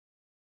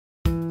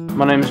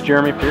My name is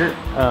Jeremy Peart.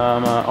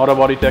 I'm an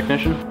Autobody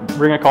technician.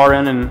 Bring a car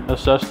in and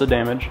assess the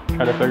damage,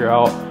 try to figure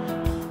out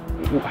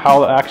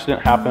how the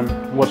accident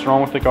happened, what's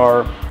wrong with the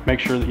car,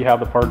 make sure that you have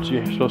the parts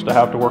you're supposed to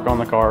have to work on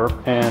the car,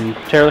 and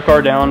tear the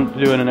car down,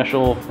 do an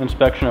initial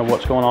inspection of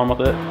what's going on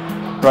with it,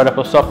 write up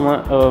a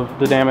supplement of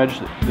the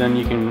damage, then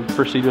you can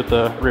proceed with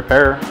the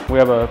repair. We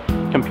have a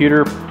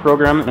computer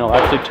program that will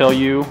actually tell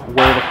you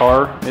where the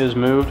car is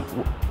moved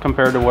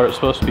compared to where it's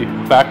supposed to be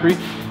from factory,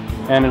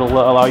 and it'll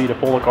allow you to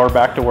pull the car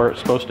back to where it's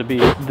supposed to be.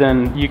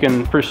 Then you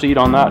can proceed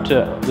on that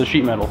to the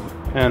sheet metal,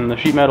 and the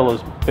sheet metal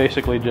is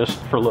basically just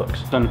for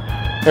looks and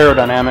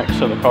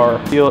aerodynamics of the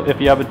car.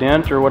 If you have a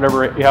dent or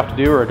whatever you have to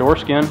do, or a door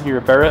skin, you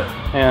repair it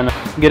and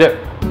get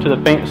it to the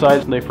paint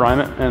size. They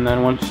prime it, and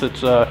then once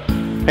it's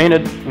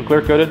painted and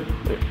clear coated,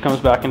 it comes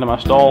back into my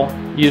stall.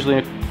 Usually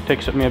it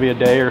takes maybe a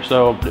day or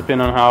so,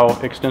 depending on how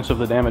extensive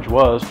the damage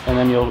was, and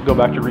then you'll go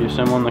back to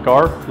reassembling the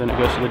car. Then it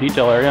goes to the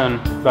detail area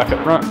and back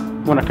up front.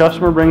 When a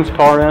customer brings a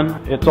car in,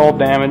 it's all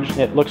damaged,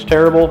 it looks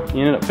terrible,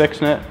 you end up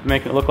fixing it,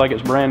 making it look like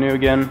it's brand new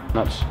again.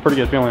 That's a pretty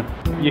good feeling.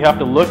 You have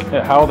to look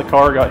at how the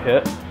car got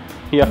hit.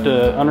 You have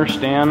to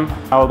understand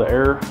how the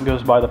air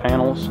goes by the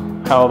panels,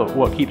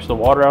 what keeps the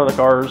water out of the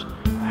cars,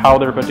 how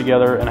they're put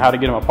together, and how to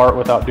get them apart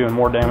without doing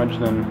more damage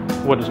than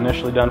what is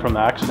initially done from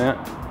the accident,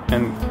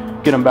 and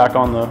get them back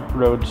on the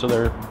road so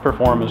they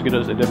perform as good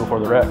as they did before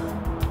the wreck.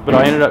 But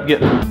I ended up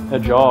getting a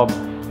job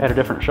at a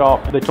different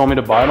shop. They told me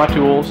to buy my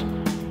tools,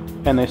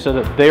 and they said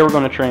that they were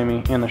going to train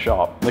me in the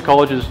shop. The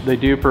colleges, they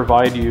do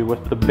provide you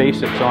with the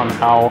basics on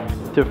how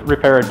to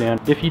repair a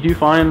dent. If you do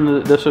find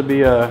that this would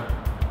be a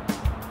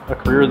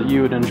career that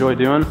you would enjoy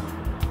doing,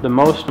 the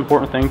most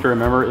important thing to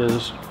remember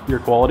is your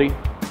quality.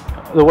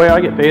 The way I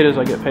get paid is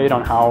I get paid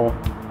on how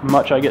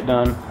much I get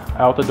done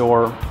out the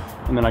door,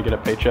 and then I get a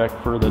paycheck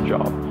for the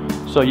job.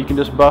 So you can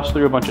just bust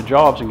through a bunch of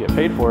jobs and get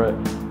paid for it,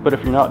 but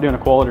if you're not doing a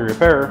quality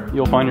repair,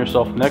 you'll find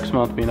yourself next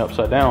month being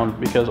upside down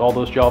because all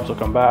those jobs will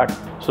come back.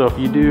 So if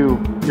you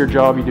do your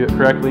job, you do it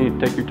correctly,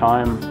 take your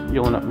time,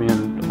 you'll end up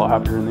being a lot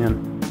happier in the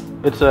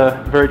end. It's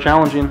very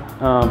challenging,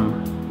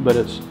 but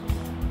it's,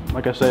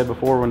 like I said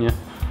before, when you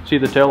see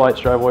the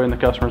taillights drive away and the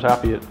customer's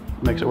happy, it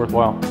makes it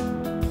worthwhile.